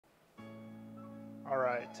All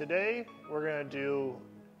right, today we're gonna do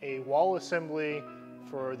a wall assembly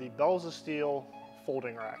for the Bells of Steel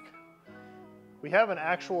folding rack. We have an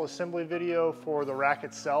actual assembly video for the rack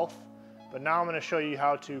itself, but now I'm gonna show you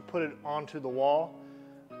how to put it onto the wall.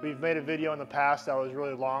 We've made a video in the past that was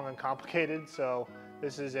really long and complicated, so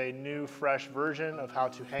this is a new, fresh version of how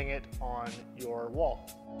to hang it on your wall.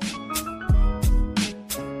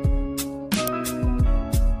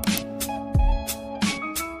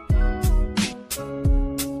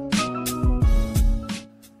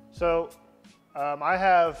 So I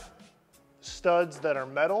have studs that are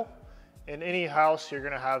metal. In any house, you're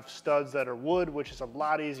gonna have studs that are wood, which is a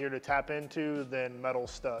lot easier to tap into than metal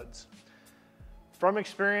studs. From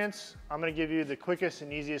experience, I'm gonna give you the quickest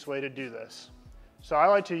and easiest way to do this. So I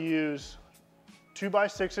like to use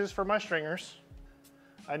 2x6s for my stringers.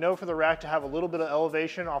 I know for the rack to have a little bit of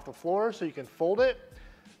elevation off the floor so you can fold it.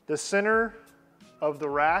 The center of the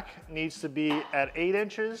rack needs to be at 8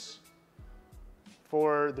 inches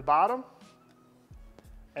for the bottom,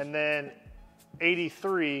 and then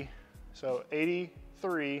 83 for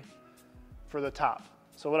the top.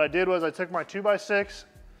 So what I did was I took my 2x6,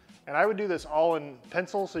 and I would do this all in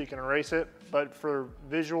pencil so you can erase it, but for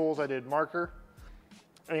visuals I did marker.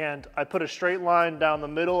 And I put a straight line down the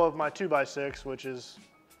middle of my 2x6, which is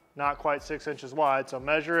not quite 6 inches wide, so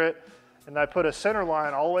measure it, and I put a center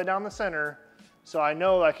line all the way down the center, so I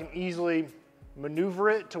know I can easily maneuver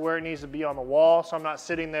it to where it needs to be on the wall, so I'm not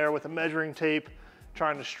sitting there with a measuring tape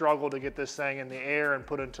trying to struggle to get this thing in the air and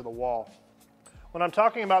put it into the wall. When I'm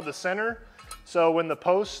talking about the center, so when the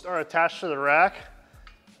posts are attached to the rack,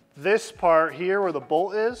 this part here where the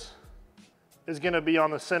bolt is gonna be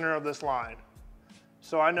on the center of this line.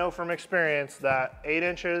 So I know from experience that 8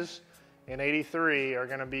 inches and 83 are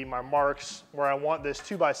gonna be my marks where I want this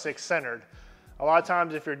 2x6 centered. A lot of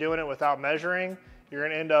times if you're doing it without measuring, you're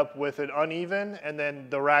gonna end up with it uneven, and then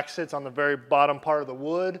the rack sits on the very bottom part of the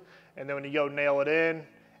wood, and then when you go nail it in,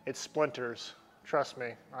 it splinters. Trust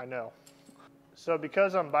me, I know. So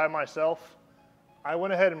because I'm by myself, I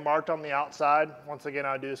went ahead and marked on the outside, once again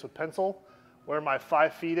I do this with pencil, where my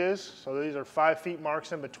 5 feet is. So these are 5 feet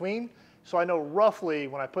marks in between. So I know roughly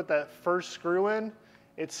when I put that first screw in,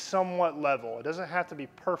 it's somewhat level. It doesn't have to be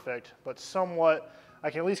perfect, but somewhat, I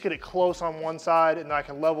can at least get it close on one side, and I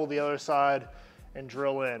can level the other side and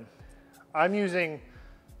drill in. I'm using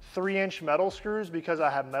 3-inch metal screws because I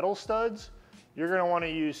have metal studs. You're gonna wanna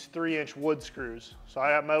use 3-inch wood screws. So I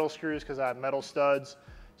have metal screws because I have metal studs.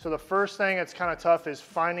 So the first thing that's kind of tough is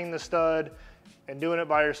finding the stud and doing it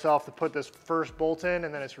by yourself to put this first bolt in,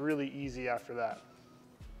 and then it's really easy after that.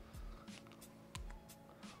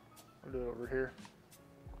 I'll do it over here.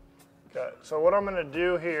 Okay, so what I'm gonna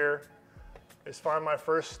do here is find my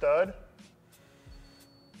first stud,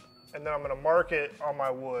 and then I'm gonna mark it on my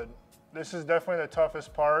wood. This is definitely the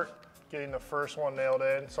toughest part, getting the first one nailed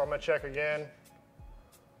in. So I'm gonna check again.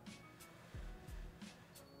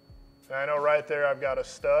 And I know right there I've got a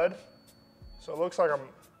stud. So it looks like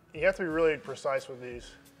you have to be really precise with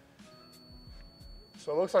these.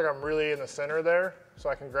 So it looks like I'm really in the center there, so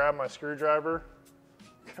I can grab my screwdriver.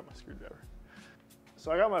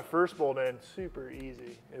 So I got my first bolt in, super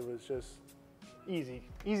easy. It was just easy,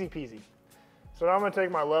 easy peasy. So now I'm gonna take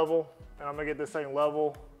my level, and I'm gonna get this thing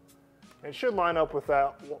level. It should line up with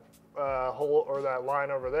that hole, or that line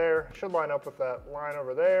over there. It should line up with that line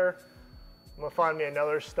over there. I'm gonna find me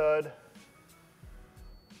another stud.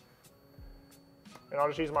 And I'll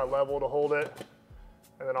just use my level to hold it.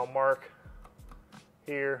 And then I'll mark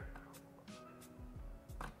here.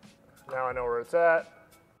 Now I know where it's at.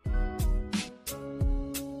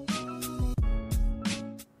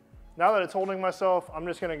 Now that it's holding myself, I'm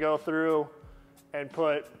just gonna go through and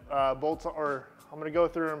put bolts, or I'm gonna go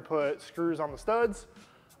through and put screws on the studs.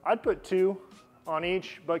 I'd put 2 on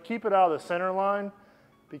each, but keep it out of the center line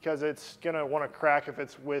because it's gonna wanna crack if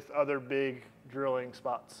it's with other big drilling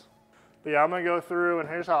spots. But yeah, I'm gonna go through, and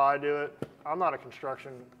here's how I do it. I'm not a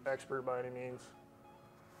construction expert by any means.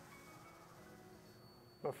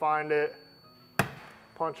 I'm gonna find it,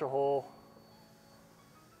 punch a hole,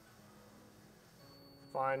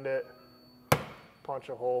 find it, punch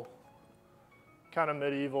a hole. Kind of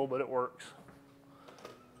medieval, but it works.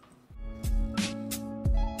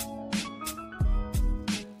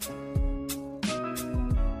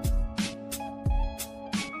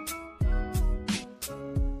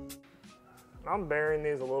 I'm burying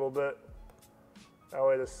these a little bit. That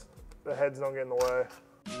way the heads don't get in the way.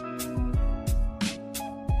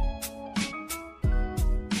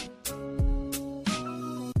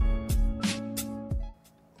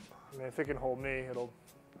 I mean, if it can hold me, it'll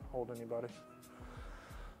hold anybody.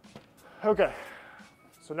 Okay,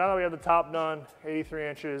 So now that we have the top done, 83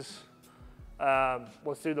 inches,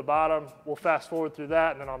 let's do the bottom. We'll fast forward through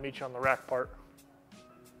that and then I'll meet you on the rack part.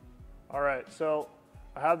 All right, so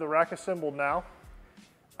I have the rack assembled now.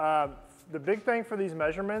 The big thing for these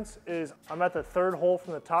measurements is I'm at the third hole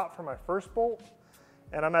from the top for my first bolt,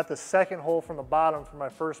 and I'm at the second hole from the bottom for my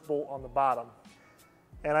first bolt on the bottom.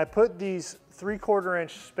 And I put these 3/4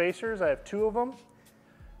 inch spacers, I have 2 of them.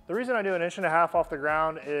 The reason I do 1.5 inches off the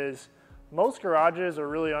ground is most garages are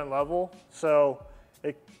really unlevel, so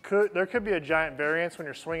there could be a giant variance when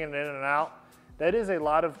you're swinging it in and out. That is a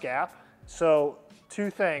lot of gap. So 2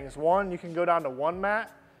 things. One, you can go down to 1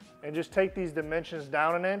 mat and just take these dimensions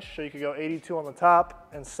down 1 inch. So you could go 82 on the top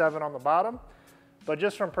and 7 on the bottom. But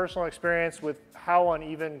just from personal experience with how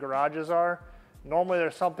uneven garages are, normally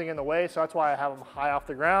there's something in the way, so that's why I have them high off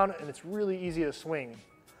the ground, and it's really easy to swing.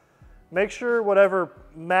 Make sure whatever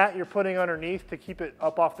mat you're putting underneath to keep it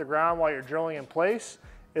up off the ground while you're drilling in place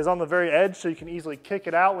is on the very edge, so you can easily kick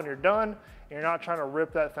it out when you're done, and you're not trying to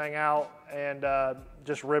rip that thing out and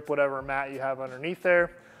just rip whatever mat you have underneath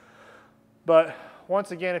there. But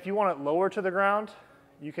once again, if you want it lower to the ground,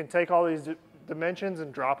 you can take all these dimensions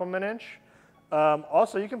and drop them 1 inch.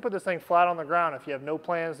 Also, you can put this thing flat on the ground if you have no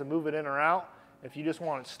plans to move it in or out. If you just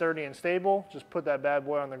want it sturdy and stable, just put that bad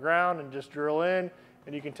boy on the ground and just drill in,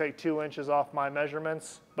 and you can take 2 inches off my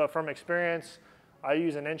measurements. But from experience, I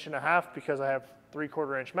use 1.5 inches because I have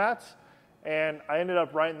 3/4 inch mats, and I ended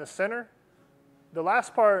up right in the center. The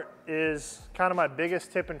last part is kind of my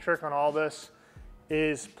biggest tip and trick on all this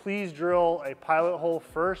is please drill a pilot hole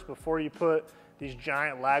first before you put these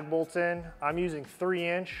giant lag bolts in. I'm using 3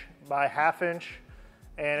 inch by 1/2 inch,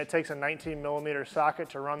 and it takes a 19mm socket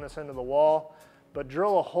to run this into the wall. But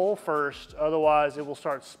drill a hole first, otherwise it will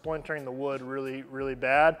start splintering the wood really, really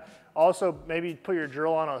bad. Also, maybe put your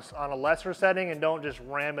drill on a lesser setting and don't just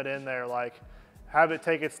ram it in there. Like, have it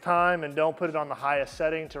take its time and don't put it on the highest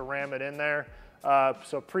setting to ram it in there.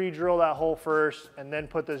 So pre-drill that hole first and then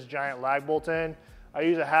put this giant lag bolt in. I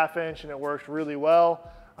use a 1/2 inch and it works really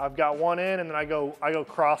well. I've got one in and then I go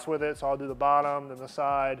cross with it. So I'll do the bottom, then the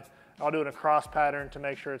side. I'll do it in a cross pattern to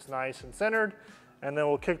make sure it's nice and centered. And then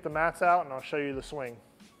we'll kick the mats out and I'll show you the swing.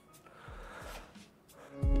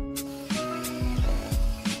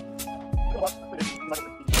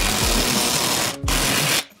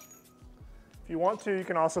 If you want to, you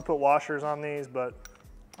can also put washers on these, but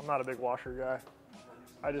I'm not a big washer guy.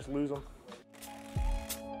 I just lose them.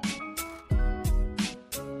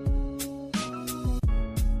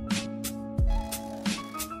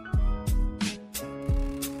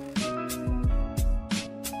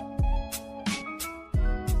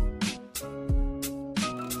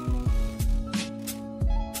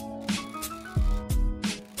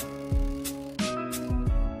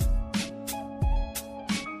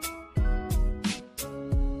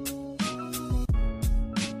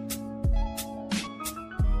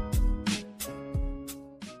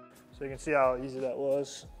 So you can see how easy that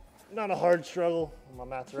was. Not a hard struggle. My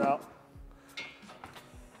mats are out.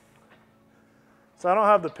 So I don't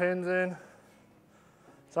have the pins in.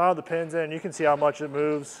 You can see how much it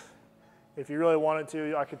moves. If you really wanted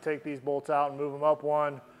to, I could take these bolts out and move them up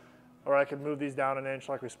 1, or I could move these down 1 inch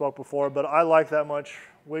like we spoke before, but I like that much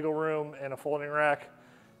wiggle room in a folding rack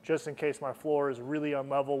just in case my floor is really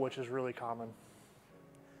unlevel, which is really common.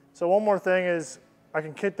 So one more thing is I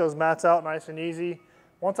can kick those mats out nice and easy.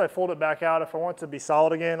 Once I fold it back out, if I want it to be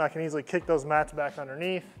solid again, I can easily kick those mats back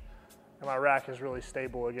underneath and my rack is really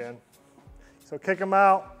stable again. So kick them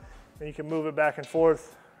out and you can move it back and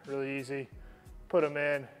forth really easy. Put them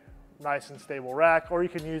in, nice and stable rack, or you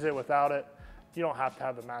can use it without it. You don't have to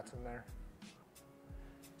have the mats in there.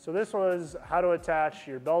 So this was how to attach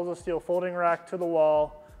your Bells of Steel folding rack to the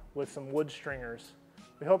wall with some wood stringers.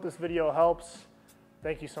 We hope this video helps.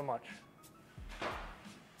 Thank you so much.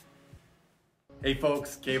 Hey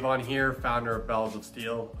folks, Kayvon here, founder of Bells of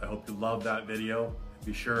Steel. I hope you loved that video.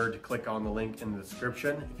 Be sure to click on the link in the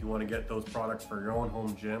description if you want to get those products for your own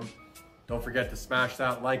home gym. Don't forget to smash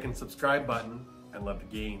that like and subscribe button and let the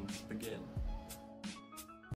games begin.